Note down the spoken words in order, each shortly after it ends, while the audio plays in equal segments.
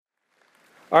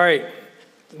All right,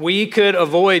 we could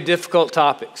avoid difficult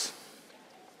topics.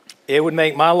 It would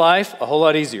make my life a whole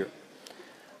lot easier.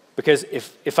 Because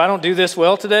if I don't do this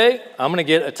well today, I'm going to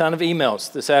get a ton of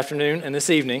emails this afternoon and this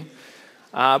evening.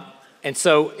 And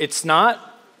so it's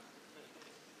not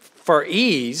for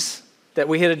ease that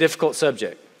we hit a difficult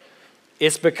subject.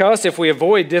 It's because if we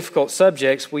avoid difficult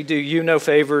subjects, we do you no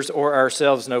favors or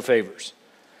ourselves no favors.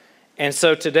 And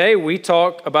so today we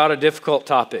talk about a difficult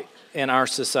topic in our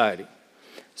society.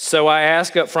 So I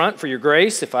ask up front for your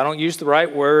grace if I don't use the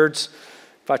right words,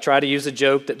 if I try to use a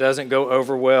joke that doesn't go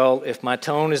over well, if my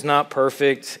tone is not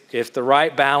perfect, if the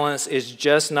right balance is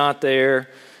just not there.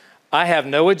 I have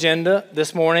no agenda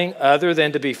this morning other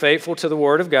than to be faithful to the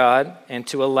Word of God and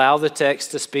to allow the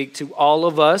text to speak to all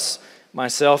of us,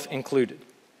 myself included.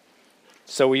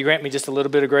 So will you grant me just a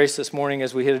little bit of grace this morning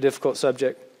as we hit a difficult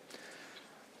subject?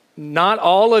 Not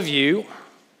all of you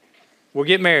will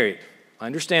get married. I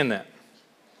understand that.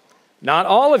 Not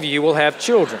all of you will have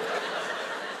children.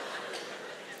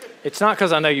 It's not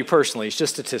because I know you personally, it's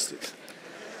just statistics.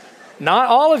 Not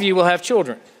all of you will have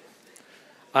children.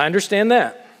 I understand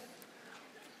that.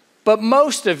 But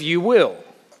most of you will.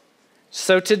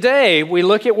 So today we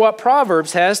look at what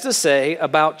Proverbs has to say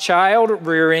about child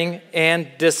rearing and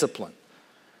discipline.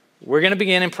 We're going to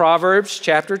begin in Proverbs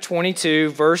chapter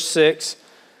 22, verse 6,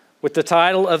 with the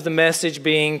title of the message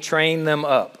being Train Them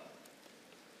Up.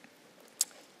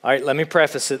 All right, let me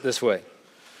preface it this way.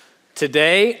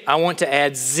 Today, I want to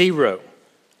add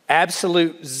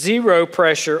absolute zero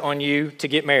pressure on you to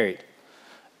get married.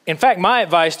 In fact, my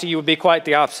advice to you would be quite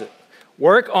the opposite.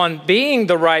 Work on being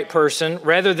the right person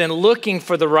rather than looking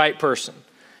for the right person.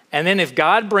 And then if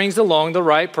God brings along the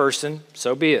right person,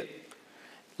 so be it.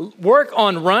 Work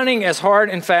on running as hard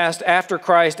and fast after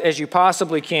Christ as you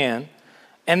possibly can,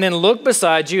 and then look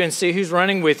beside you and see who's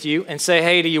running with you and say,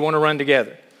 hey, do you want to run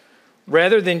together?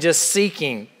 Rather than just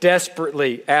seeking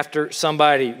desperately after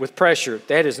somebody with pressure.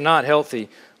 That is not healthy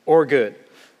or good.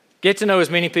 Get to know as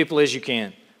many people as you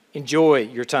can. Enjoy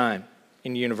your time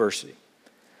in university.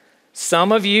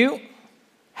 Some of you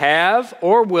have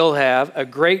or will have a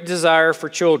great desire for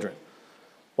children,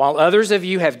 while others of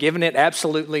you have given it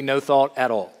absolutely no thought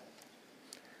at all.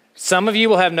 Some of you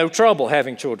will have no trouble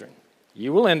having children.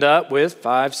 You will end up with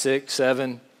 5, 6,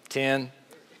 7, 10,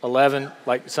 11,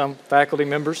 like some faculty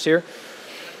members here.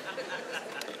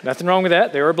 Nothing wrong with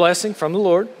that. They're a blessing from the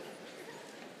Lord.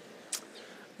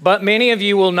 But many of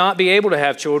you will not be able to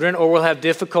have children or will have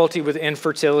difficulty with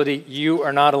infertility. You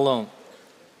are not alone.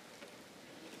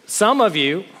 Some of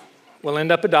you will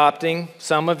end up adopting.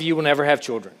 Some of you will never have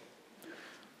children.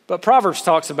 But Proverbs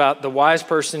talks about the wise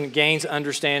person gains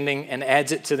understanding and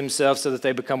adds it to themselves so that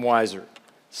they become wiser.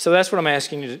 So that's what I'm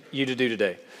asking you to do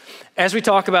today. As we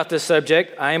talk about this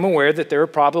subject, I am aware that there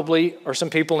are some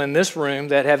people in this room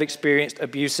that have experienced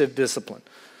abusive discipline.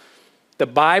 The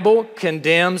Bible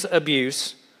condemns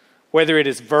abuse, whether it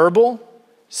is verbal,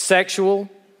 sexual,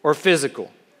 or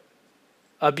physical.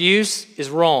 Abuse is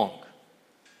wrong,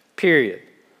 period.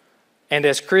 And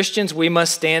as Christians, we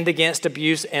must stand against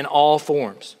abuse in all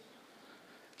forms.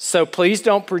 So please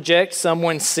don't project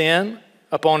someone's sin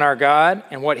upon our God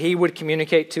and what He would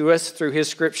communicate to us through His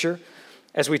Scripture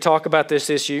as we talk about this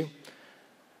issue.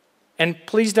 And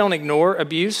please don't ignore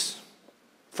abuse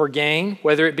for gain,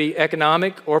 whether it be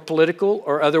economic or political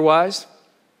or otherwise.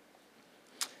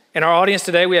 In our audience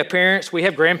today, we have parents, we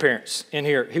have grandparents in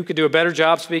here who could do a better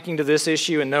job speaking to this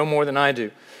issue and know more than I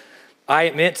do. I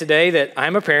admit today that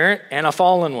I'm a parent and a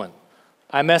fallen one.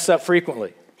 I mess up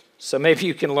frequently, so maybe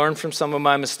you can learn from some of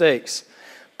my mistakes.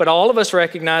 But all of us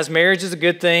recognize marriage is a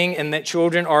good thing and that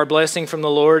children are a blessing from the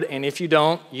Lord, and if you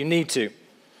don't, you need to.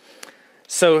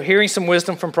 So hearing some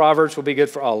wisdom from Proverbs will be good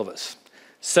for all of us.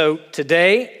 So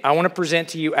today, I want to present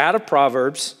to you out of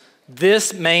Proverbs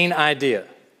this main idea.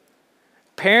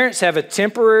 Parents have a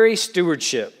temporary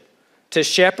stewardship to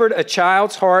shepherd a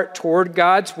child's heart toward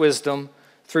God's wisdom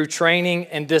through training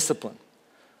and discipline.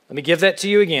 Let me give that to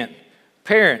you again.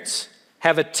 Parents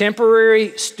have a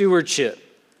temporary stewardship.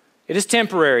 It is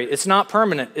temporary. It's not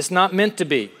permanent. It's not meant to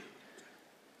be.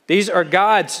 These are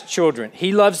God's children.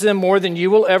 He loves them more than you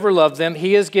will ever love them.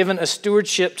 He has given a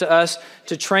stewardship to us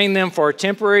to train them for a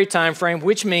temporary time frame,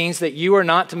 which means that you are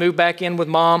not to move back in with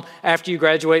mom after you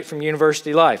graduate from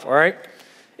university life, all right?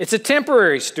 It's a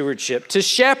temporary stewardship to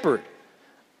shepherd.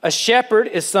 A shepherd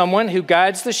is someone who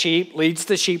guides the sheep, leads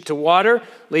the sheep to water,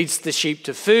 leads the sheep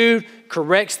to food,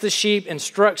 corrects the sheep,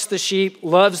 instructs the sheep,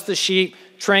 loves the sheep,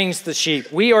 trains the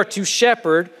sheep. We are to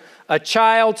shepherd a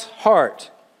child's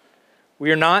heart. We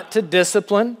are not to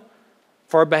discipline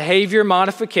for behavior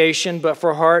modification, but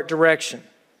for heart direction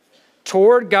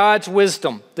toward God's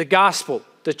wisdom, the gospel,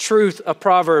 the truth of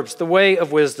Proverbs, the way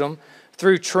of wisdom,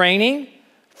 through training,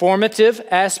 formative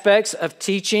aspects of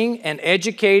teaching and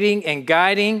educating and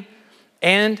guiding,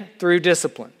 and through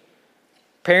discipline.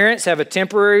 Parents have a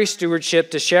temporary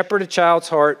stewardship to shepherd a child's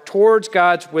heart towards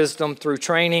God's wisdom through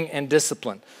training and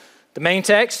discipline. The main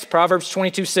text, Proverbs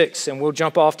 22:6, and we'll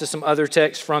jump off to some other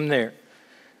texts from there.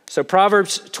 So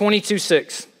Proverbs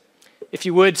 22:6, if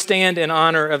you would stand in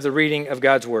honor of the reading of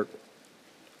God's word.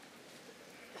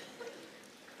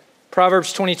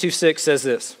 Proverbs 22:6 says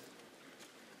this: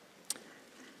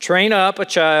 "Train up a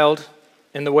child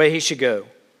in the way he should go.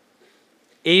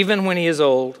 Even when he is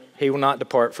old, he will not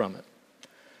depart from it."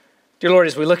 Dear Lord,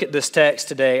 as we look at this text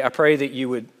today, I pray that you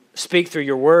would speak through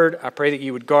your word. I pray that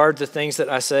you would guard the things that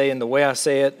I say and the way I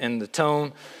say it and the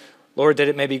tone. Lord, that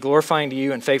it may be glorifying to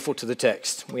you and faithful to the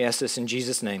text. We ask this in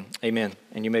Jesus' name. Amen.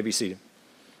 And you may be seated.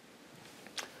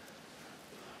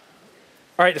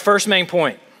 All right, the first main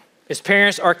point is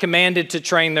parents are commanded to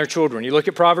train their children. You look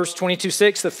at Proverbs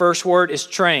 22:6, the first word is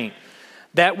train.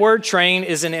 That word train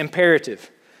is an imperative.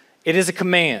 It is a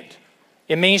command.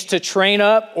 It means to train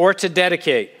up or to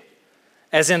dedicate,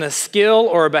 as in a skill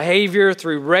or a behavior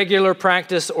through regular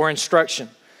practice or instruction.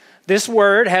 This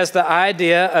word has the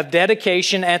idea of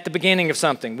dedication at the beginning of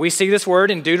something. We see this word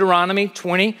in Deuteronomy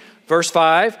 20, verse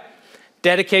 5,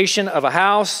 dedication of a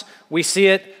house. We see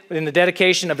it in the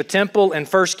dedication of a temple in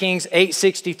 1 Kings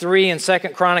 8:63 and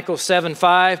 2 Chronicles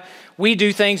 7:5. We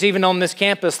do things even on this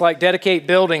campus like dedicate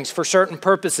buildings for certain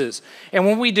purposes. And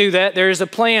when we do that, there is a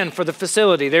plan for the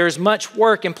facility. There is much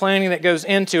work and planning that goes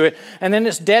into it. And then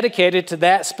it's dedicated to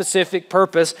that specific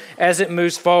purpose as it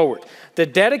moves forward. The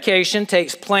dedication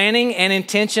takes planning and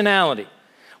intentionality,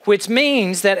 which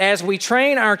means that as we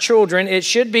train our children, it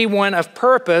should be one of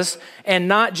purpose and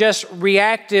not just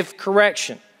reactive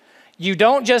correction. You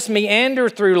don't just meander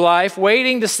through life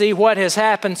waiting to see what has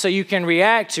happened so you can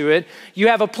react to it. You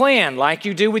have a plan, like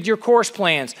you do with your course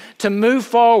plans, to move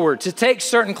forward, to take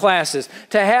certain classes,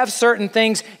 to have certain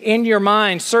things in your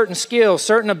mind, certain skills,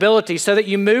 certain abilities, so that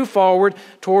you move forward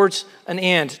towards an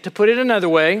end. To put it another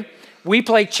way, we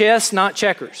play chess, not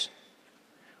checkers.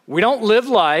 We don't live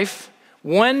life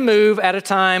one move at a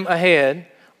time ahead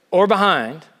or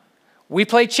behind. We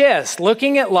play chess,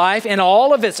 looking at life in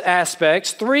all of its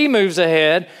aspects, 3 moves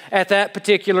ahead at that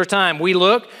particular time. We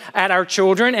look at our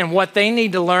children and what they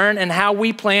need to learn and how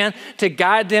we plan to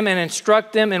guide them and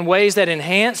instruct them in ways that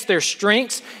enhance their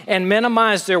strengths and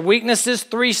minimize their weaknesses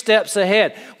 3 steps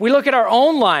ahead. We look at our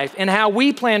own life and how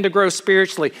we plan to grow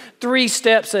spiritually 3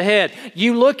 steps ahead.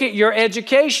 You look at your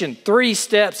education 3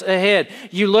 steps ahead.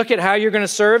 You look at how you're going to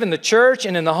serve in the church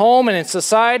and in the home and in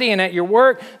society and at your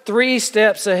work 3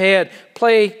 steps ahead.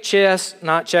 Play chess,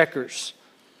 not checkers.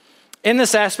 In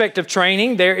this aspect of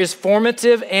training, there is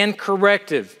formative and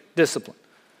corrective discipline.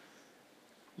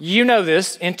 You know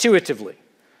this intuitively.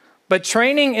 But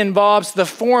training involves the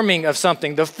forming of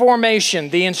something, the formation,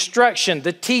 the instruction,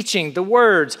 the teaching, the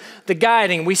words, the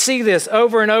guiding. We see this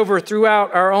over and over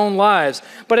throughout our own lives.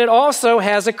 But it also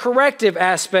has a corrective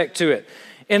aspect to it.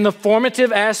 In the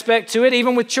formative aspect to it,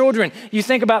 even with children, you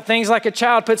think about things like a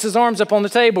child puts his arms up on the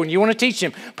table and you want to teach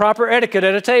him proper etiquette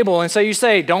at a table. And so you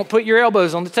say, don't put your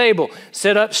elbows on the table.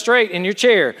 Sit up straight in your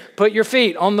chair. Put your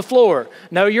feet on the floor.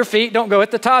 No, your feet don't go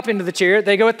at the top end of the chair.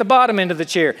 They go at the bottom end of the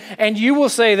chair. And you will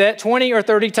say that 20 or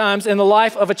 30 times in the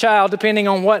life of a child, depending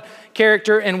on what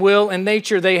character and will and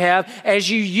nature they have, as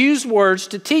you use words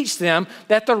to teach them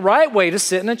that the right way to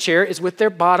sit in a chair is with their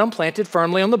bottom planted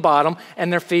firmly on the bottom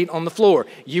and their feet on the floor.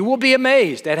 You will be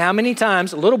amazed at how many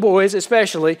times little boys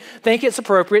especially think it's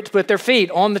appropriate to put their feet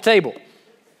on the table.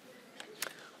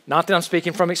 Not that I'm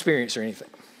speaking from experience or anything.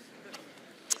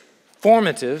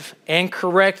 Formative and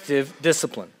corrective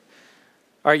discipline.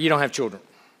 All right, you don't have children.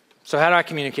 So how do I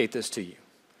communicate this to you?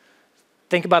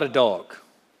 Think about a dog.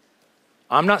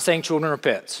 I'm not saying children are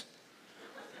pets,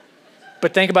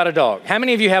 but think about a dog. How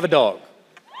many of you have a dog?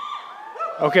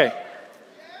 Okay.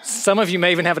 Some of you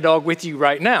may even have a dog with you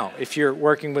right now if you're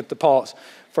working with the Pause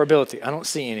for Ability. I don't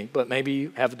see any, but maybe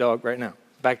you have a dog right now.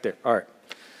 Back there. All right.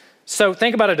 So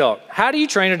think about a dog. How do you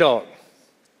train a dog?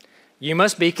 You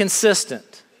must be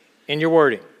consistent in your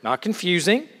wording. Not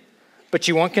confusing, but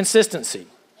you want consistency.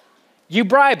 You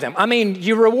bribe them. I mean,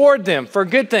 you reward them for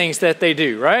good things that they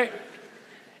do, right?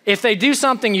 If they do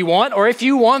something you want, or if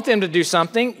you want them to do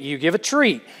something, you give a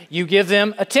treat. You give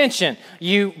them attention.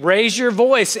 You raise your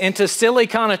voice into silly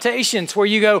connotations where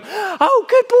you go, oh,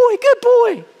 good boy, good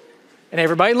boy. And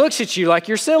everybody looks at you like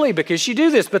you're silly because you do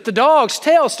this. But the dog's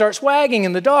tail starts wagging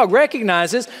and the dog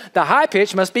recognizes the high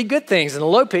pitch must be good things and the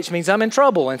low pitch means I'm in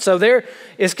trouble. And so there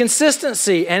is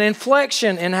consistency and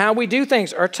inflection in how we do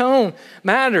things. Our tone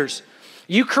matters.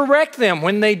 You correct them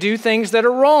when they do things that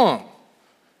are wrong.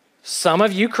 Some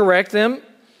of you correct them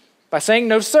by saying,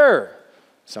 no, sir.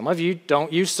 Some of you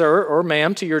don't use sir or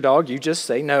ma'am to your dog. You just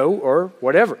say no or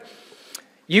whatever.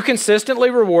 You consistently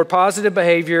reward positive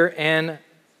behavior and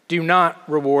do not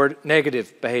reward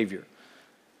negative behavior.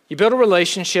 You build a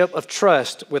relationship of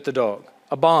trust with the dog,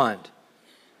 a bond.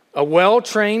 A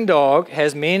well-trained dog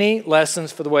has many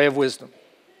lessons for the way of wisdom.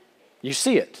 You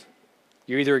see it.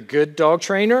 You're either a good dog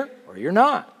trainer or you're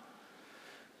not.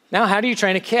 Now, how do you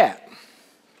train a cat?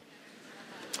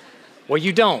 Well,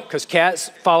 you don't, because cats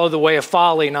follow the way of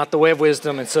folly, not the way of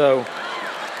wisdom, and so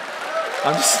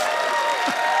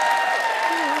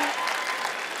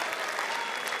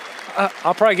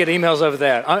I'll probably get emails over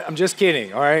that. I'm just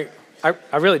kidding, all right?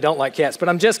 I really don't like cats, but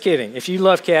I'm just kidding. If you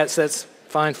love cats, that's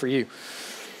fine for you.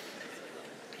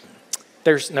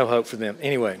 There's no hope for them.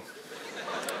 Anyway.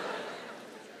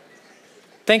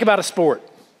 Think about a sport.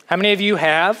 How many of you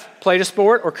have played a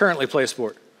sport or currently play a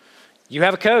sport? You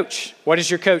have a coach. What does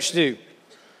your coach do?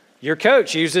 Your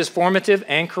coach uses formative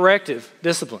and corrective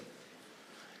discipline.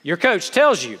 Your coach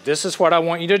tells you, this is what I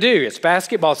want you to do. It's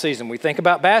basketball season. We think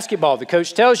about basketball. The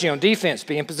coach tells you on defense,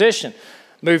 be in position,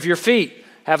 move your feet,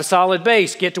 have a solid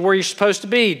base, get to where you're supposed to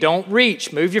be, don't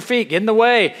reach, move your feet, get in the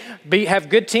way, have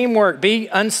good teamwork, be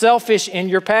unselfish in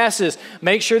your passes,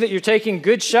 make sure that you're taking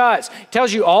good shots. It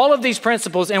tells you all of these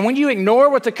principles, and when you ignore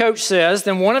what the coach says,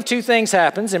 then one of two things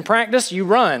happens. In practice, you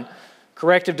run,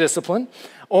 corrective discipline,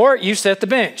 or you set the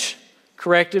bench,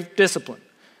 corrective discipline.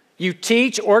 You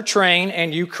teach or train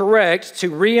and you correct to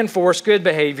reinforce good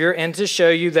behavior and to show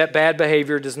you that bad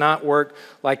behavior does not work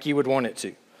like you would want it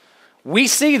to. We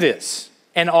see this.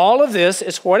 And all of this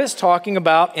is what it's talking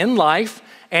about in life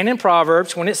and in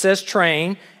Proverbs when it says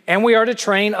train, and we are to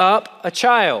train up a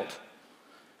child.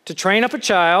 To train up a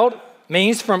child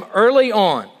means from early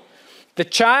on. The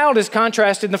child is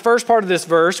contrasted in the first part of this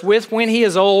verse with when he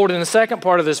is old in the second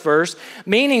part of this verse,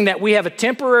 meaning that we have a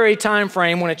temporary time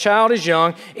frame when a child is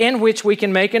young in which we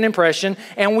can make an impression,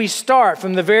 and we start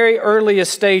from the very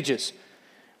earliest stages.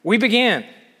 We begin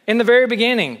in the very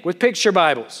beginning with picture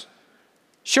Bibles,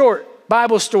 short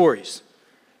Bible stories,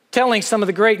 telling some of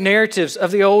the great narratives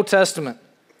of the Old Testament.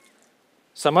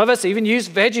 Some of us even use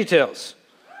VeggieTales,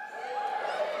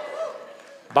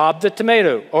 Bob the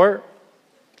Tomato, or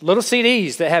little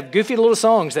CDs that have goofy little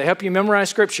songs that help you memorize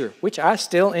Scripture, which I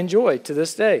still enjoy to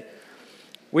this day.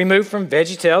 We move from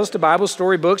VeggieTales to Bible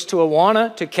story books to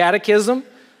Awana to Catechism.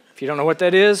 If you don't know what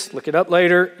that is, look it up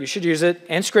later. You should use it.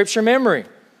 And Scripture memory.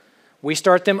 We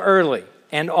start them early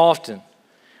and often.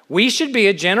 We should be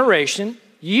a generation,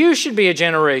 you should be a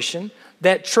generation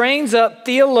that trains up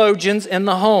theologians in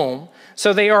the home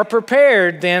so they are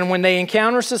prepared then when they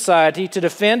encounter society to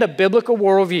defend a biblical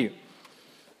worldview.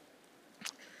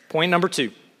 Point number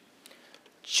 2,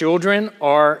 children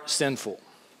are sinful.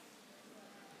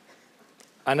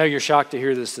 I know you're shocked to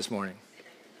hear this morning.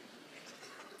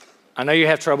 I know you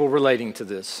have trouble relating to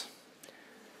this.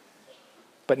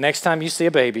 But next time you see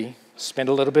a baby, spend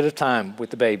a little bit of time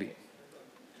with the baby.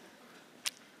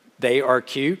 They are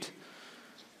cute,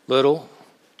 little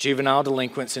juvenile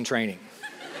delinquents in training.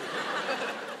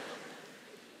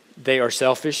 They are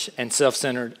selfish and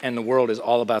self-centered, and the world is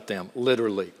all about them,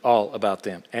 literally all about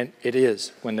them. And it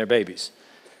is when they're babies.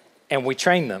 And we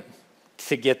train them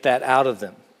to get that out of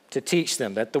them, to teach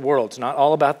them that the world's not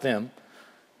all about them,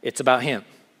 it's about Him.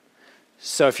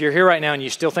 So if you're here right now and you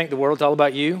still think the world's all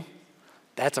about you,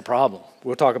 that's a problem.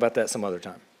 We'll talk about that some other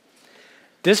time.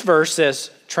 This verse says,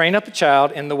 train up a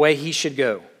child in the way he should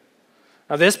go.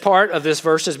 Now, this part of this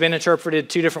verse has been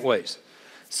interpreted two different ways.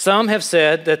 Some have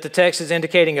said that the text is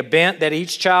indicating a bent that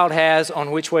each child has on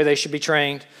which way they should be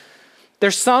trained.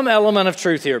 There's some element of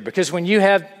truth here, because when you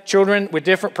have children with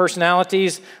different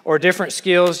personalities or different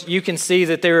skills, you can see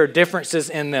that there are differences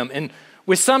in them. And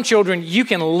with some children, you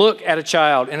can look at a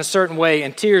child in a certain way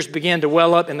and tears begin to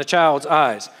well up in the child's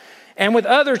eyes. And with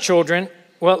other children,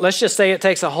 well, let's just say it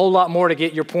takes a whole lot more to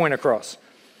get your point across.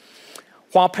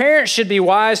 While parents should be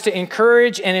wise to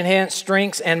encourage and enhance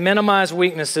strengths and minimize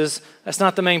weaknesses, that's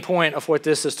not the main point of what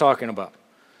this is talking about.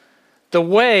 The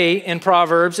way in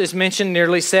Proverbs is mentioned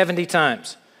nearly 70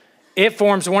 times. It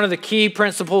forms one of the key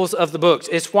principles of the books.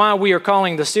 It's why we are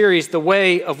calling the series The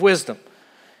Way of Wisdom.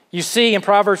 You see in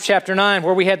Proverbs chapter 9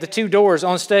 where we had the two doors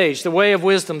on stage, the way of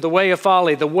wisdom, the way of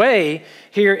folly. The way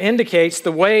here indicates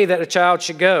the way that a child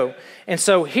should go. And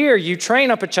so here you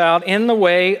train up a child in the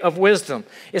way of wisdom.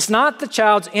 It's not the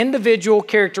child's individual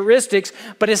characteristics,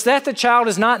 but it's that the child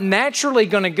is not naturally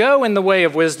going to go in the way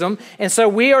of wisdom. And so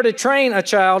we are to train a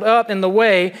child up in the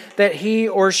way that he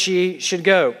or she should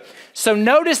go. So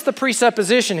notice the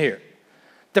presupposition here.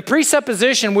 The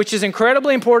presupposition, which is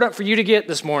incredibly important for you to get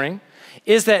this morning,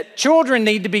 is that children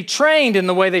need to be trained in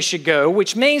the way they should go,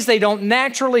 which means they don't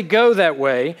naturally go that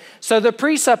way. So the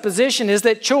presupposition is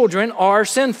that children are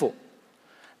sinful.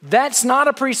 That's not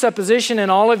a presupposition in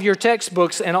all of your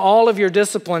textbooks and all of your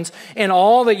disciplines and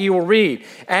all that you will read.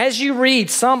 As you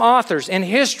read some authors in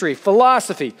history,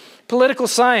 philosophy, political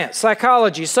science,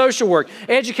 psychology, social work,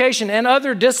 education, and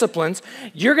other disciplines,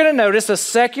 you're going to notice a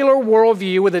secular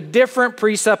worldview with a different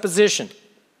presupposition.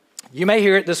 You may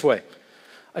hear it this way.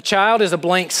 A child is a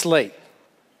blank slate.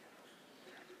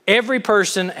 Every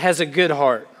person has a good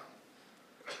heart.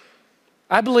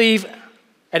 I believe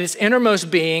at its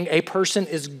innermost being, a person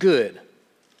is good.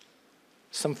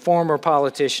 Some former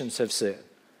politicians have said.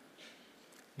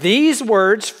 These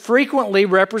words frequently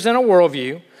represent a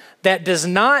worldview that does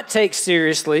not take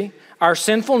seriously our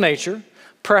sinful nature,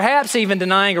 perhaps even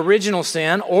denying original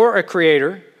sin or a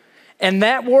creator. And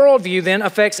that worldview then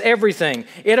affects everything.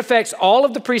 It affects all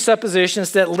of the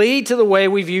presuppositions that lead to the way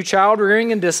we view child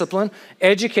rearing and discipline,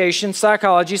 education,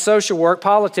 psychology, social work,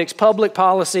 politics, public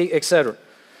policy, etc.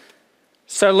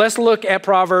 So let's look at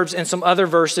Proverbs and some other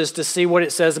verses to see what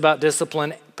it says about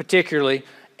discipline particularly,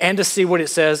 and to see what it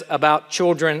says about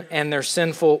children and their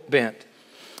sinful bent.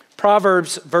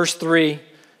 Proverbs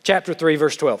chapter 3,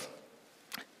 verse 12.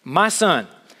 My son,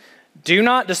 do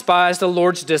not despise the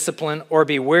Lord's discipline or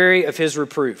be weary of his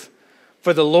reproof.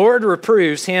 For the Lord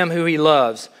reproves him who he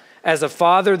loves, as a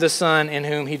father the son in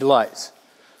whom he delights.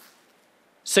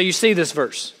 So you see this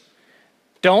verse.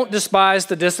 Don't despise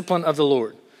the discipline of the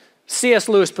Lord. C.S.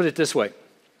 Lewis put it this way.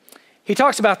 He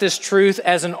talks about this truth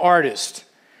as an artist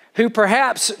who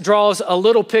perhaps draws a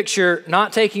little picture,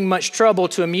 not taking much trouble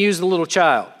to amuse the little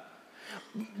child.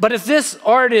 But if this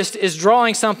artist is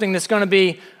drawing something that's going to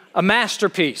be a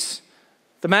masterpiece,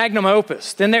 the magnum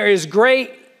opus, then there is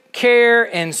great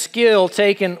care and skill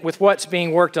taken with what's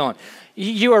being worked on.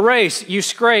 You erase, you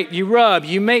scrape, you rub,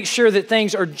 you make sure that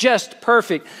things are just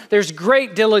perfect. There's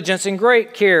great diligence and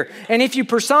great care. And if you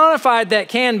personified that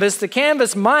canvas, the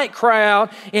canvas might cry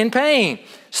out in pain.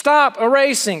 Stop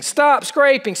erasing, stop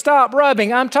scraping, stop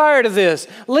rubbing. I'm tired of this.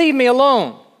 Leave me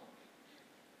alone.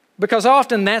 Because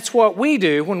often that's what we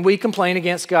do when we complain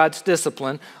against God's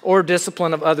discipline or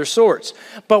discipline of other sorts.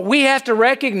 But we have to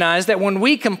recognize that when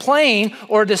we complain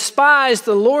or despise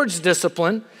the Lord's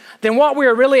discipline, then what we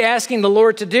are really asking the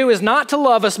Lord to do is not to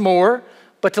love us more,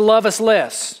 but to love us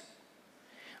less.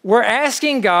 We're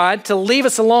asking God to leave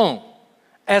us alone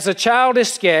as a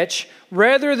childish sketch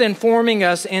rather than forming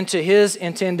us into his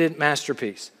intended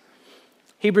masterpiece.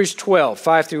 Hebrews 12,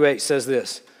 5 through 8 says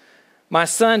this. My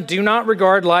son, do not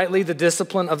regard lightly the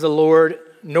discipline of the Lord,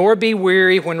 nor be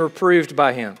weary when reproved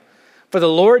by him. For the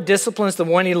Lord disciplines the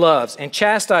one he loves and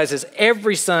chastises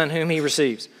every son whom he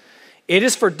receives. It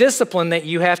is for discipline that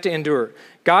you have to endure.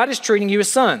 God is treating you as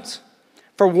sons.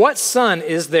 For what son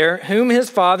is there whom his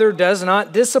father does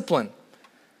not discipline?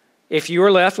 If you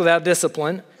are left without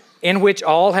discipline, in which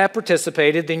all have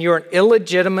participated, then you are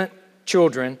illegitimate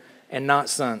children and not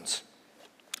sons.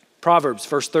 Proverbs,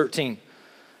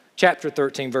 chapter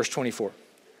 13, verse 24.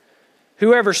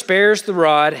 Whoever spares the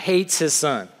rod hates his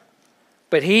son,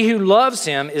 but he who loves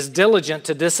him is diligent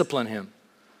to discipline him.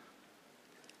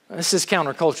 This is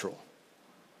countercultural.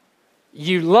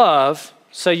 You love,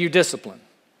 so you discipline.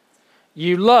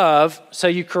 You love, so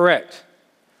you correct.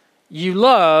 You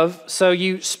love, so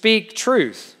you speak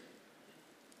truth.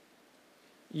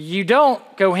 You don't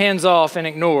go hands off and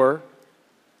ignore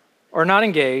or not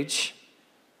engage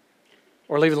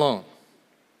or leave alone.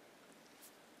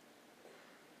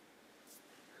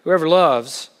 Whoever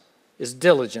loves is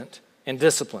diligent in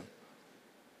discipline.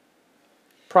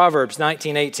 Proverbs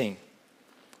 19:18.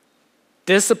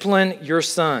 Discipline your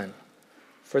son,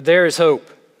 for there is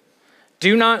hope.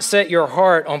 Do not set your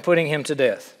heart on putting him to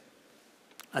death.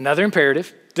 Another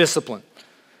imperative, discipline.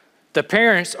 The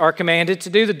parents are commanded to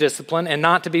do the discipline and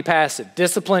not to be passive.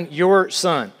 Discipline your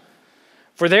son,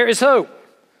 for there is hope.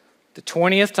 The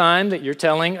 20th time that you're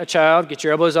telling a child, get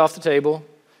your elbows off the table,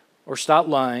 or stop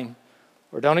lying,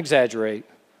 or don't exaggerate,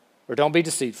 or don't be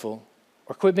deceitful,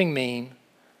 or quit being mean,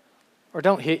 or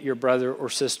don't hit your brother or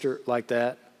sister like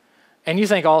that, and you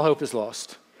think all hope is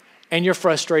lost, and you're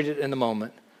frustrated in the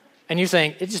moment, and you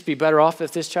think it'd just be better off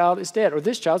if this child is dead, or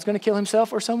this child's going to kill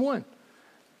himself or someone.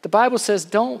 The Bible says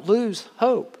don't lose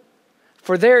hope,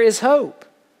 for there is hope.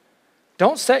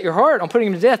 Don't set your heart on putting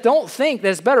him to death. Don't think that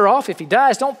it's better off if he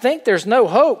dies. Don't think there's no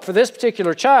hope for this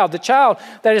particular child, the child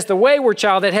that is the wayward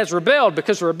child that has rebelled,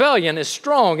 because rebellion is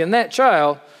strong in that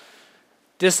child.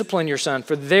 Discipline your son,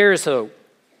 for there is hope.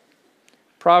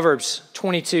 Proverbs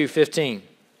 22:15.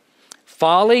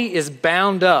 Folly is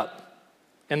bound up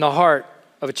in the heart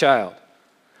of a child,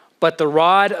 but the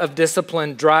rod of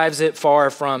discipline drives it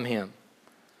far from him.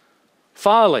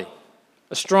 Folly,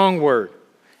 a strong word,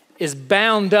 is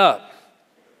bound up,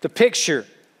 the picture,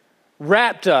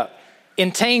 wrapped up,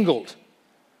 entangled,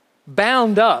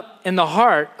 bound up in the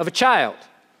heart of a child.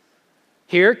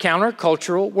 Here,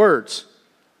 countercultural words,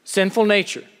 sinful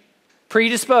nature,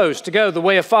 predisposed to go the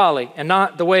way of folly and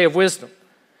not the way of wisdom.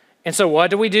 And so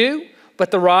what do? But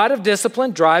the rod of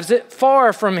discipline drives it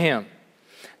far from him.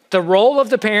 The role of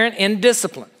the parent in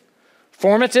discipline,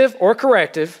 formative or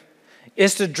corrective,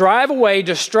 is to drive away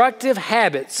destructive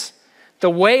habits, the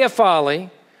way of folly,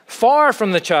 far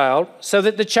from the child, so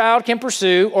that the child can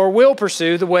pursue or will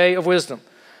pursue the way of wisdom.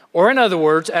 Or in other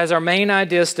words, as our main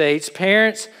idea states,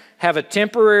 parents have a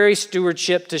temporary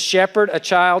stewardship to shepherd a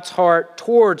child's heart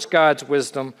towards God's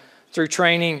wisdom through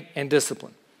training and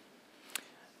discipline.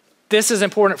 This is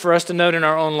important for us to note in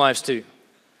our own lives too,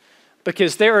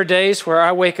 because there are days where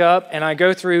I wake up and I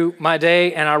go through my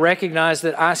day and I recognize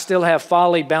that I still have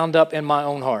folly bound up in my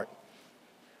own heart.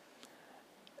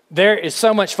 There is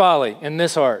so much folly in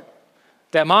this heart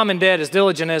that mom and dad, as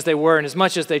diligent as they were and as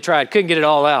much as they tried, couldn't get it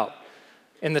all out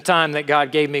in the time that God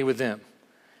gave me with them.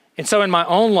 And so in my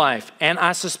own life, and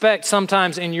I suspect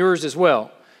sometimes in yours as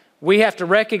well, we have to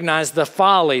recognize the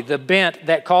folly, the bent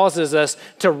that causes us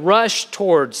to rush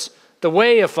towards the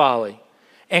way of folly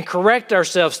and correct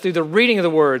ourselves through the reading of the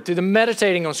Word, through the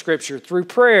meditating on Scripture, through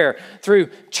prayer, through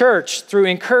church, through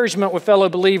encouragement with fellow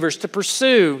believers to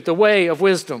pursue the way of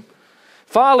wisdom.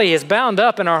 Folly is bound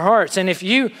up in our hearts, and if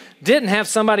you didn't have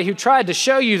somebody who tried to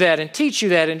show you that and teach you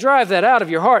that and drive that out of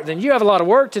your heart, then you have a lot of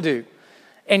work to do.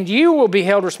 And you will be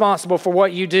held responsible for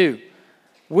what you do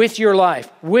with your life,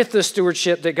 with the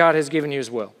stewardship that God has given you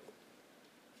as well.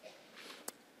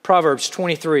 Proverbs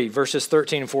 23, verses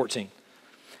 13 and 14.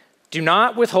 Do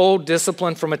not withhold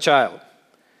discipline from a child.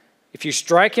 If you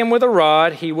strike him with a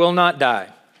rod, he will not die.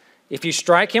 If you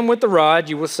strike him with the rod,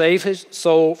 you will save his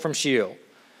soul from Sheol.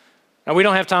 Now, we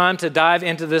don't have time to dive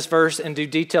into this verse and do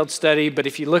detailed study, but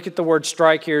if you look at the word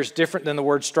strike here, it's different than the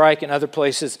word strike in other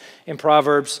places in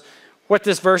Proverbs. What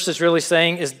this verse is really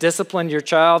saying is discipline your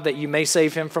child that you may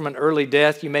save him from an early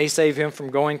death. You may save him from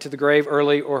going to the grave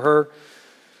early, or her.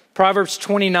 Proverbs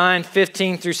 29,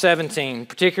 15 through 17,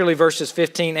 particularly verses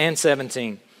 15 and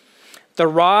 17. The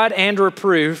rod and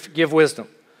reproof give wisdom,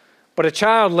 but a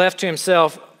child left to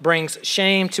himself brings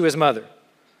shame to his mother.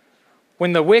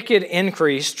 When the wicked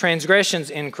increase, transgressions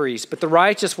increase, but the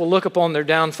righteous will look upon their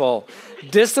downfall.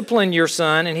 Discipline your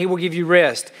son, and he will give you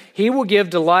rest. He will give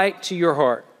delight to your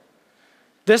heart.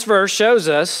 This verse shows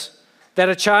us that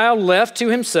a child left to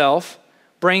himself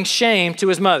brings shame to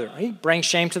his mother. He brings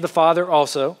shame to the father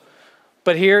also.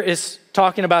 But here is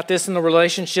talking about this in the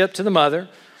relationship to the mother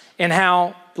and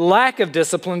how lack of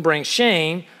discipline brings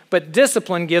shame, but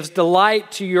discipline gives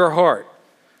delight to your heart.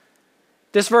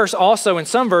 This verse also in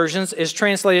some versions is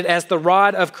translated as the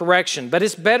rod of correction, but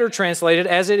it's better translated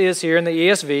as it is here in the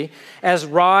ESV as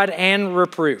rod and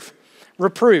reproof.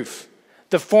 Reproof,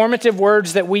 the formative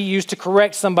words that we use to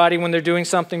correct somebody when they're doing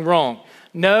something wrong.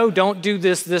 No, don't do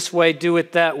this way, do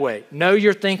it that way. No,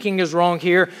 your thinking is wrong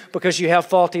here because you have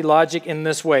faulty logic in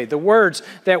this way. The words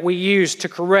that we use to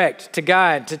correct, to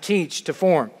guide, to teach, to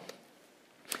form.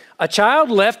 A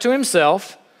child left to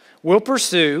himself will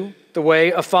pursue the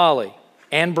way of folly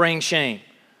and bring shame.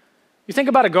 You think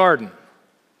about a garden.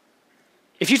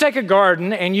 If you take a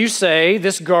garden and you say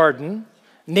this garden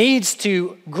needs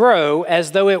to grow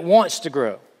as though it wants to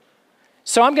grow,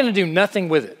 so I'm going to do nothing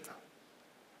with it,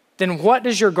 then what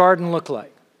does your garden look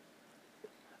like?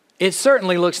 It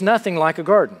certainly looks nothing like a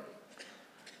garden.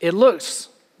 It looks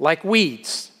like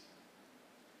weeds.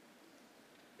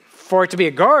 For it to be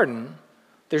a garden,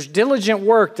 there's diligent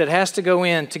work that has to go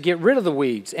in to get rid of the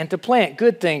weeds and to plant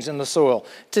good things in the soil,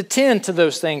 to tend to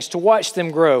those things, to watch them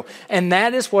grow. And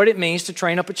that is what it means to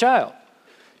train up a child.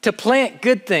 To plant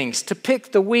good things, to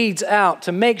pick the weeds out,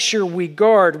 to make sure we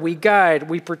guard, we guide,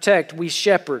 we protect, we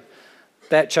shepherd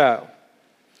that child.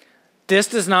 This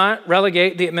does not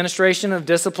relegate the administration of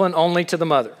discipline only to the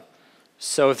mother.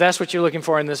 So if that's what you're looking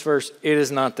for in this verse, it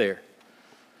is not there.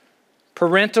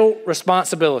 Parental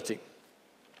responsibility.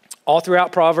 All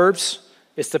throughout Proverbs,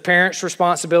 it's the parent's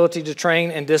responsibility to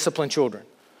train and discipline children.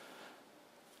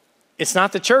 It's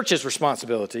not the church's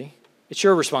responsibility, it's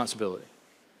your responsibility.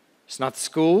 It's not the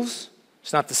schools,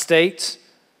 it's not the states,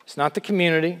 it's not the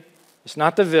community, it's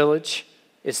not the village,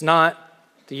 it's not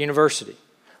the university.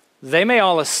 They may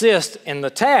all assist in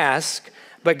the task,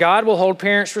 but God will hold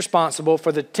parents responsible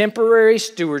for the temporary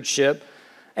stewardship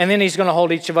And then he's going to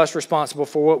hold each of us responsible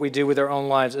for what we do with our own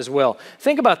lives as well.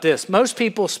 Think about this. Most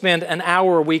people spend an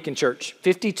hour a week in church,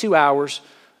 52 hours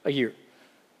a year.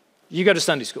 You go to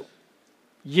Sunday school.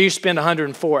 You spend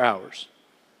 104 hours.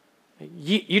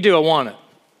 You do Awana.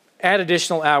 Add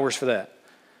additional hours for that.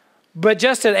 But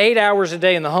just at 8 hours a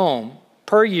day in the home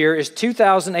per year is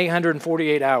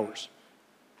 2,848 hours.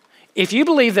 If you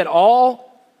believe that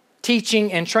all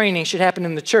teaching and training should happen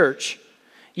in the church,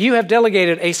 you have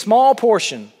delegated a small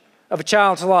portion of a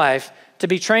child's life to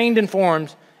be trained and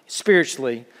formed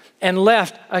spiritually and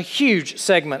left a huge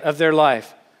segment of their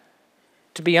life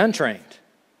to be untrained.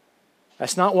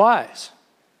 That's not wise.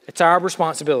 It's our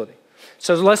responsibility.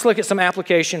 So let's look at some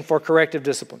application for corrective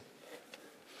discipline.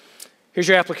 Here's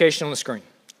your application on the screen.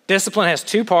 Discipline has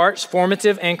two parts,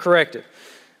 formative and corrective.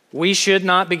 We should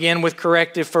not begin with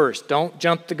corrective first. Don't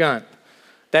jump the gun.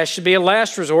 That should be a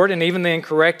last resort, and even then,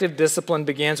 corrective discipline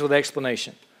begins with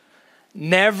explanation.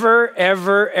 Never,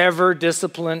 ever, ever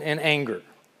discipline in anger.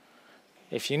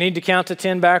 If you need to count to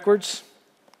 10 backwards,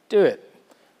 do it.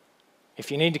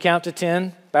 If you need to count to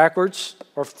 10 backwards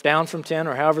or down from 10,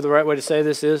 or however the right way to say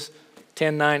this is,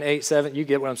 10, 9, 8, 7, you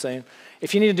get what I'm saying.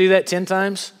 If you need to do that 10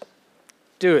 times,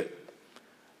 do it.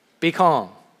 Be calm.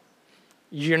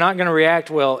 You're not going to react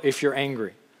well if you're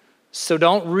angry. So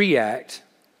don't react,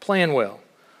 plan well.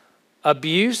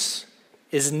 Abuse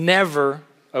is never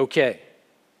okay.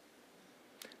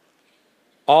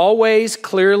 Always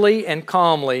clearly and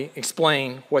calmly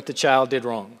explain what the child did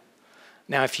wrong.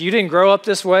 Now, if you didn't grow up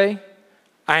this way,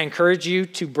 I encourage you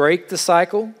to break the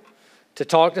cycle, to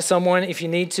talk to someone if you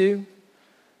need to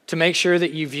make sure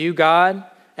that you view God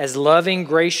as loving,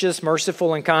 gracious,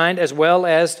 merciful, and kind, as well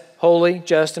as holy,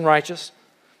 just, and righteous.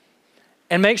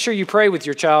 And make sure you pray with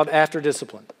your child after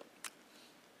discipline.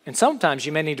 And sometimes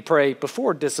you may need to pray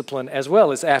before discipline as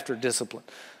well as after discipline.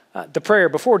 The prayer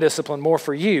before discipline more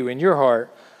for you in your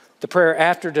heart. The prayer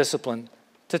after discipline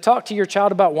to talk to your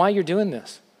child about why you're doing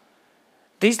this.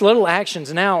 These little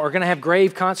actions now are going to have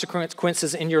grave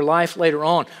consequences in your life later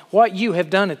on. What you have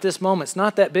done at this moment is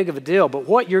not that big of a deal, but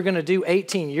what you're going to do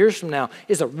 18 years from now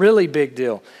is a really big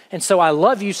deal. And so I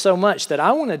love you so much that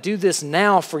I want to do this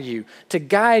now for you, to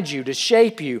guide you, to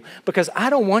shape you, because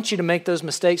I don't want you to make those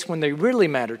mistakes when they really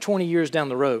matter 20 years down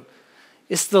the road.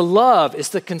 It's the love, it's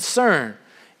the concern,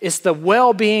 it's the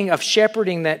well-being of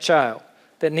shepherding that child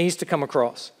that needs to come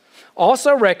across.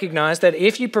 Also recognize that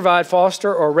if you provide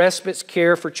foster or respite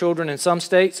care for children in some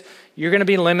states, you're going to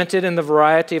be limited in the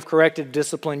variety of corrective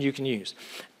discipline you can use.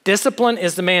 Discipline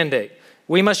is the mandate.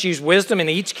 We must use wisdom in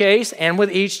each case and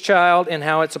with each child and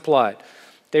how it's applied.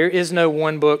 There is no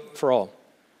one book for all.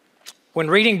 When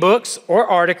reading books or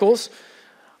articles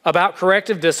about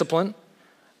corrective discipline,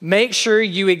 make sure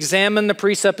you examine the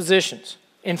presuppositions.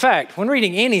 In fact, when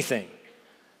reading anything,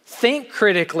 think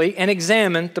critically and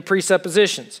examine the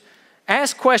presuppositions.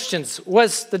 Ask questions.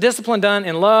 Was the discipline done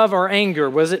in love or anger?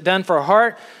 Was it done for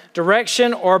heart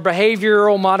direction or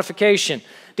behavioral modification?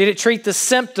 Did it treat the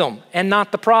symptom and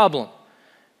not the problem?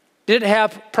 Did it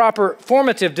have proper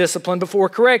formative discipline before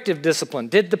corrective discipline?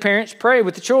 Did the parents pray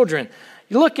with the children?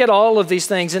 You look at all of these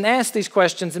things and ask these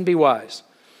questions and be wise.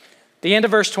 The end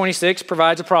of verse 26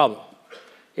 provides a problem.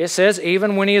 It says,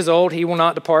 even when he is old, he will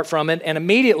not depart from it. And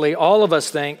immediately all of us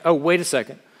think, oh, wait a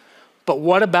second, but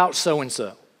what about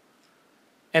so-and-so?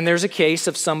 And there's a case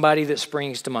of somebody that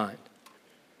springs to mind.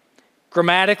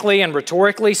 Grammatically and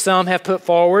rhetorically, some have put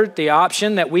forward the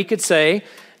option that we could say,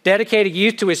 dedicate a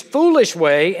youth to his foolish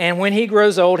way, and when he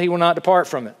grows old, he will not depart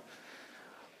from it.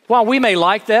 While we may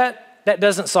like that, that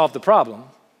doesn't solve the problem,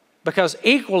 because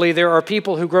equally there are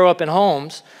people who grow up in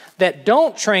homes that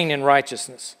don't train in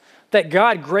righteousness, that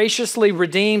God graciously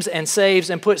redeems and saves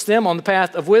and puts them on the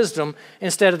path of wisdom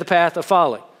instead of the path of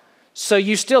folly. So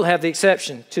you still have the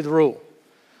exception to the rule.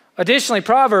 Additionally,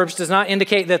 Proverbs does not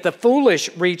indicate that the foolish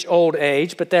reach old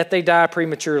age, but that they die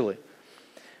prematurely.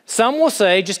 Some will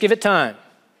say, just give it time.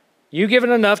 You give it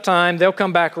enough time, they'll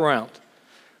come back around.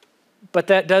 But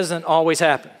that doesn't always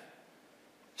happen.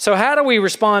 So how do we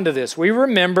respond to this? We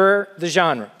remember the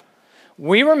genre.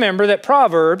 We remember that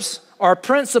Proverbs are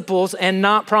principles and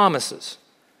not promises.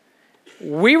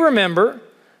 We remember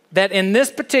that in this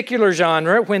particular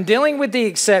genre, when dealing with the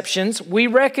exceptions, we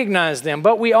recognize them,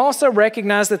 but we also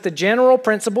recognize that the general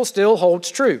principle still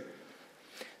holds true.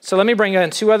 So let me bring in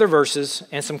two other verses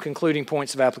and some concluding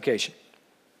points of application.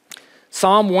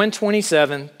 Psalm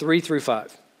 127, 3 through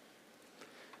 5.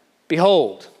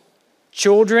 Behold,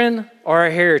 children are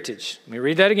a heritage. Let me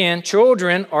read that again.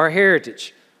 Children are a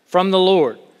heritage from the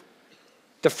Lord.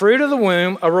 The fruit of the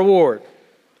womb, a reward.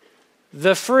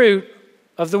 The fruit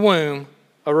of the womb,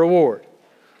 a reward.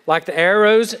 Like the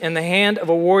arrows in the hand of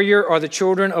a warrior are the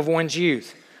children of one's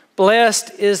youth.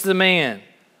 Blessed is the man.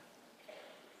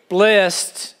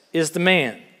 Blessed is the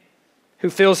man who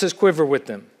fills his quiver with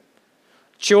them.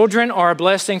 Children are a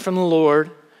blessing from the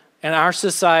Lord, and our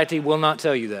society will not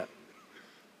tell you that.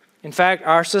 In fact,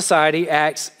 our society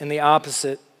acts in the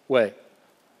opposite way.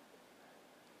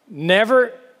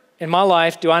 Never in my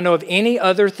life do I know of any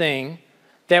other thing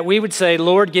that we would say,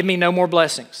 Lord, give me no more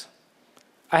blessings.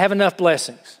 I have enough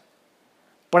blessings,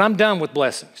 but I'm done with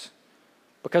blessings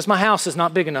because my house is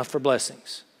not big enough for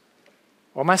blessings,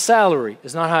 or my salary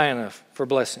is not high enough for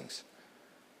blessings.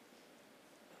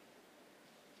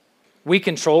 We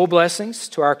control blessings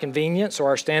to our convenience or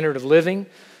our standard of living,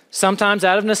 sometimes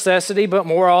out of necessity, but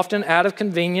more often out of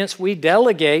convenience. We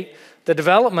delegate the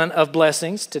development of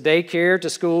blessings to daycare, to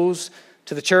schools,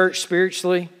 to the church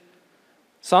spiritually.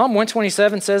 Psalm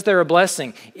 127 says they're a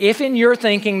blessing. If in your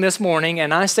thinking this morning,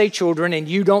 and I say children, and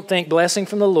you don't think blessing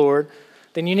from the Lord,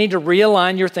 then you need to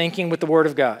realign your thinking with the Word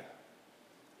of God.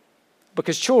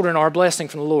 Because children are a blessing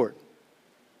from the Lord.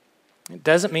 It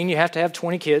doesn't mean you have to have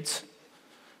 20 kids.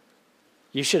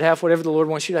 You should have whatever the Lord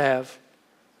wants you to have.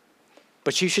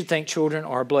 But you should think children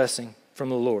are a blessing from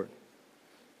the Lord.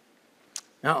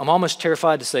 Now, I'm almost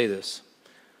terrified to say this,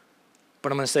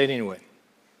 but I'm going to say it anyway.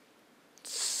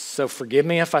 So forgive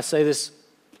me if I say this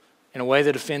in a way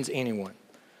that offends anyone.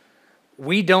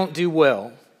 We don't do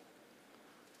well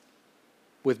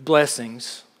with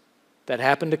blessings that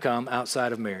happen to come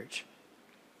outside of marriage.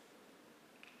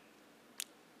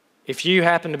 If you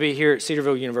happen to be here at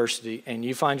Cedarville University and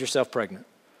you find yourself pregnant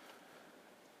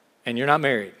and you're not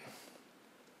married,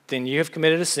 then you have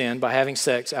committed a sin by having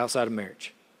sex outside of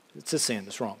marriage. It's a sin.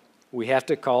 It's wrong. We have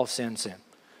to call sin, sin.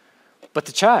 But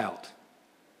the child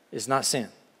is not sin.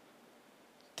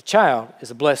 The child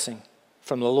is a blessing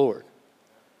from the Lord.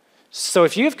 So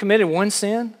if you have committed one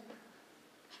sin,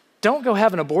 don't go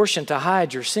have an abortion to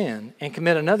hide your sin and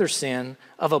commit another sin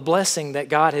of a blessing that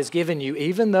God has given you,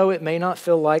 even though it may not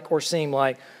feel like or seem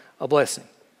like a blessing.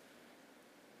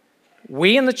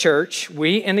 We in the church,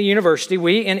 we in the university,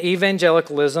 we in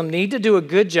evangelicalism need to do a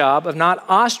good job of not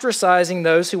ostracizing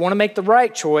those who want to make the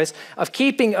right choice of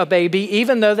keeping a baby,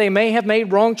 even though they may have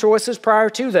made wrong choices prior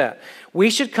to that. We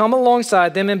should come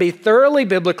alongside them and be thoroughly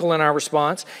biblical in our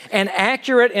response and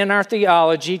accurate in our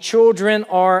theology. Children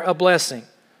are a blessing.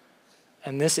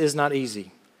 And this is not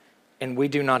easy, and we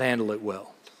do not handle it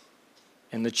well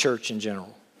in the church in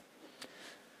general.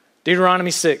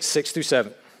 Deuteronomy 6 through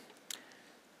 7.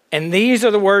 And these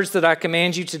are the words that I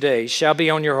command you today shall be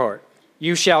on your heart.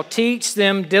 You shall teach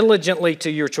them diligently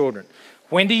to your children.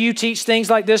 When do you teach things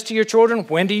like this to your children?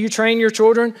 When do you train your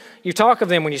children? You talk of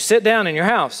them when you sit down in your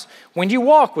house, when you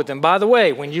walk with them, by the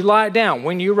way, when you lie down,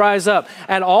 when you rise up,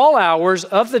 at all hours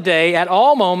of the day, at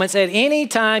all moments, at any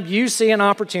time you see an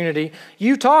opportunity,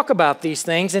 you talk about these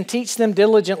things and teach them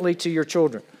diligently to your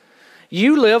children.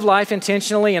 You live life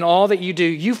intentionally in all that you do.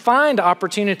 You find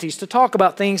opportunities to talk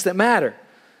about things that matter.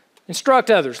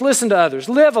 Instruct others, listen to others,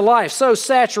 live a life so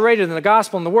saturated in the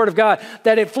gospel and the Word of God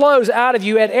that it flows out of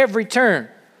you at every turn.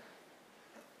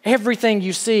 Everything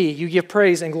you see, you give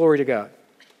praise and glory to God.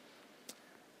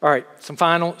 All right, some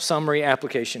final summary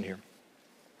application here.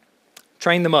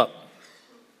 Train them up.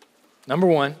 Number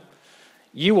one,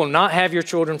 you will not have your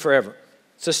children forever.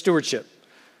 It's a stewardship.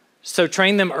 So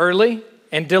train them early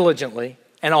and diligently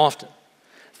and often.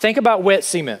 Think about wet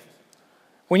cement.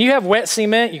 When you have wet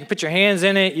cement, you can put your hands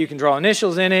in it, you can draw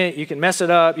initials in it, you can mess it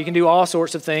up, you can do all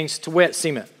sorts of things to wet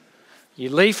cement. You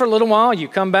leave for a little while, you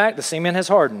come back, the cement has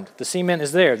hardened. The cement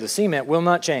is there. The cement will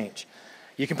not change.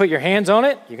 You can put your hands on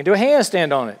it, you can do a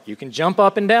handstand on it, you can jump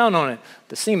up and down on it.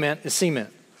 The cement is cement.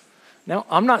 Now,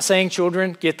 I'm not saying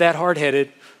children get that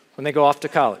hard-headed when they go off to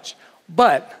college,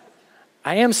 but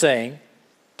I am saying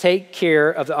take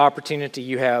care of the opportunity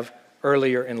you have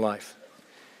earlier in life.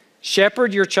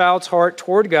 Shepherd your child's heart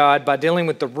toward God by dealing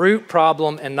with the root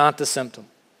problem and not the symptom.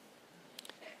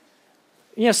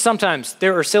 You know, sometimes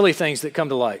there are silly things that come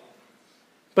to light,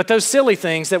 but those silly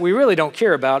things that we really don't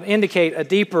care about indicate a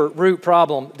deeper root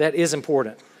problem that is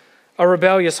important. A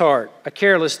rebellious heart, a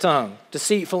careless tongue,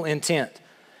 deceitful intent.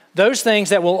 Those things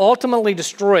that will ultimately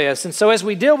destroy us. And so as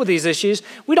we deal with these issues,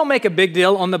 we don't make a big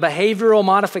deal on the behavioral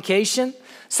modification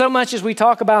so much as we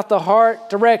talk about the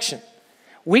heart direction.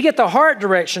 We get the heart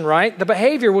direction right, the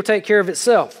behavior will take care of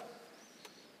itself.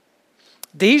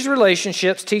 These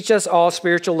relationships teach us all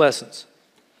spiritual lessons.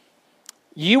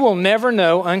 You will never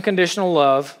know unconditional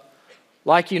love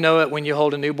like you know it when you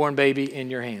hold a newborn baby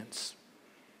in your hands.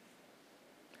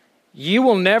 You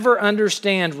will never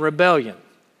understand rebellion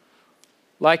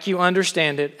like you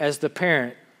understand it as the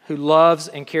parent who loves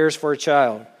and cares for a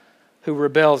child who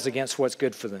rebels against what's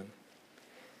good for them.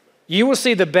 You will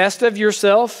see the best of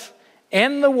yourself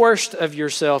and the worst of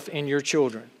yourself in your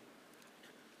children.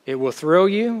 It will thrill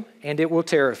you and it will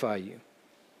terrify you.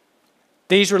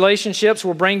 These relationships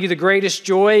will bring you the greatest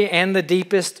joy and the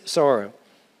deepest sorrow.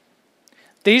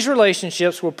 These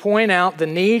relationships will point out the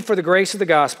need for the grace of the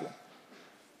gospel.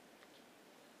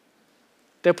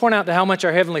 They'll point out to how much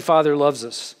our Heavenly Father loves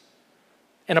us.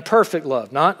 In a perfect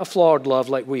love, not a flawed love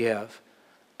like we have,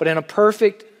 but in a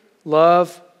perfect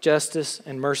love, justice,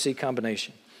 and mercy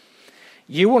combination.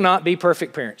 You will not be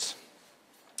perfect parents.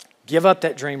 Give up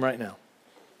that dream right now.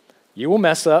 You will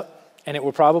mess up, and it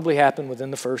will probably happen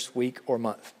within the first week or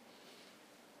month.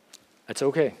 That's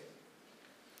okay.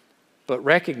 But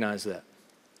recognize that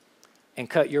and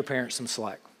cut your parents some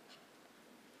slack.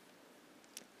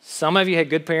 Some of you had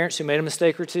good parents who made a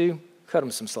mistake or two. Cut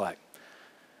them some slack.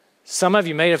 Some of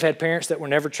you may have had parents that were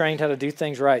never trained how to do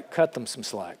things right. Cut them some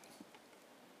slack.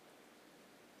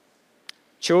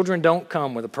 Children don't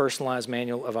come with a personalized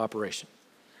manual of operation.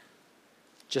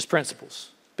 Just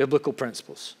principles, biblical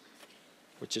principles,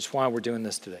 which is why we're doing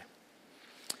this today.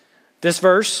 This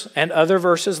verse and other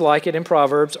verses like it in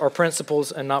Proverbs are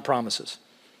principles and not promises.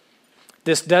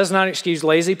 This does not excuse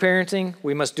lazy parenting.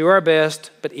 We must do our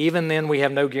best, but even then we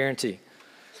have no guarantee.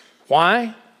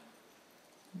 Why?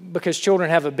 Because children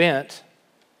have a bent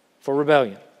for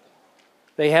rebellion.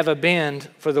 They have a bend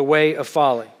for the way of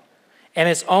folly. And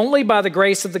it's only by the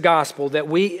grace of the gospel that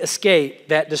we escape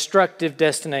that destructive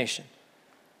destination.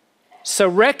 So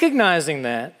recognizing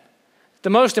that, the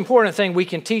most important thing we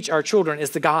can teach our children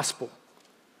is the gospel.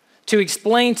 To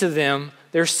explain to them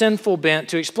their sinful bent,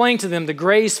 to explain to them the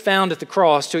grace found at the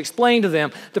cross, to explain to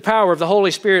them the power of the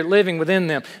Holy Spirit living within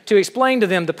them, to explain to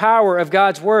them the power of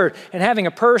God's Word and having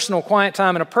a personal quiet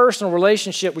time and a personal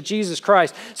relationship with Jesus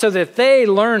Christ so that they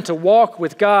learn to walk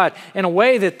with God in a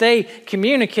way that they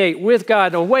communicate with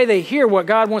God, in a way they hear what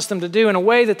God wants them to do, in a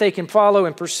way that they can follow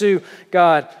and pursue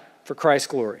God for Christ's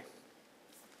glory.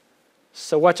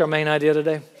 So what's our main idea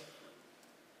today?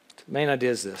 The main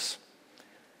idea is this.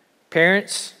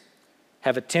 Parents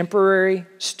have a temporary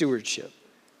stewardship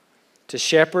to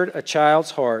shepherd a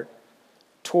child's heart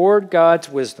toward God's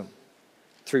wisdom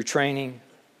through training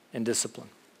and discipline.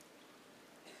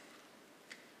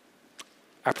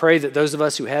 I pray that those of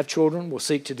us who have children will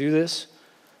seek to do this,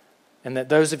 and that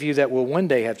those of you that will one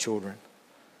day have children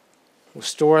will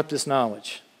store up this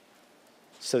knowledge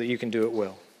so that you can do it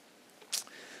well.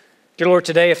 Dear Lord,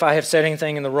 today if I have said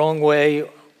anything in the wrong way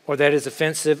or that is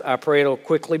offensive, I pray it'll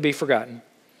quickly be forgotten.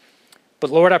 But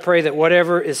Lord, I pray that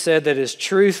whatever is said that is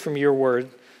truth from your word,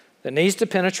 that needs to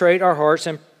penetrate our hearts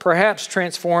and perhaps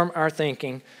transform our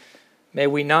thinking, may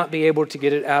we not be able to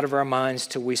get it out of our minds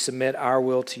till we submit our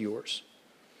will to yours.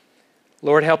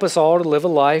 Lord, help us all to live a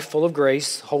life full of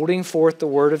grace, holding forth the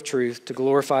word of truth to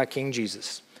glorify King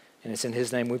Jesus. And it's in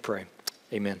his name we pray.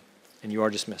 Amen. And you are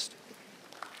dismissed.